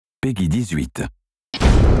Peggy 18.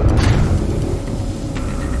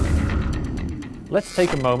 Let's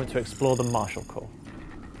take a moment to explore the Martial Corps.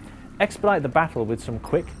 Expedite the battle with some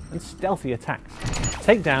quick and stealthy attacks.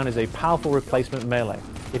 Takedown is a powerful replacement melee.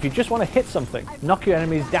 If you just want to hit something, knock your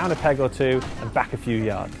enemies down a peg or two and back a few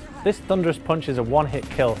yards. This thunderous punch is a one-hit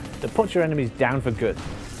kill that puts your enemies down for good.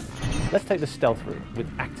 Let's take the stealth route with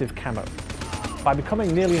active camo. By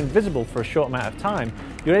becoming nearly invisible for a short amount of time,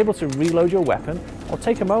 you're able to reload your weapon or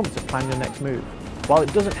take a moment to plan your next move. While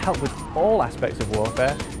it doesn't help with all aspects of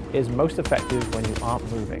warfare, it is most effective when you aren't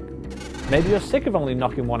moving. Maybe you're sick of only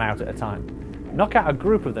knocking one out at a time. Knock out a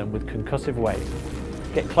group of them with concussive wave.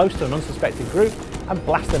 Get close to an unsuspecting group and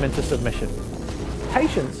blast them into submission.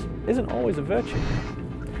 Patience isn't always a virtue.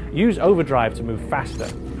 Use overdrive to move faster,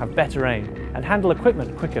 have better aim, and handle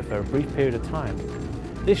equipment quicker for a brief period of time.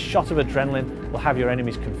 This shot of adrenaline will have your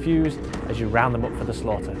enemies confused as you round them up for the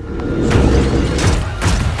slaughter.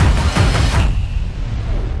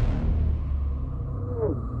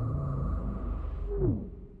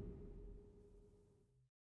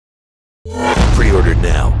 Pre-order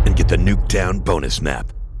now and get the Nuketown bonus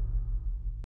map.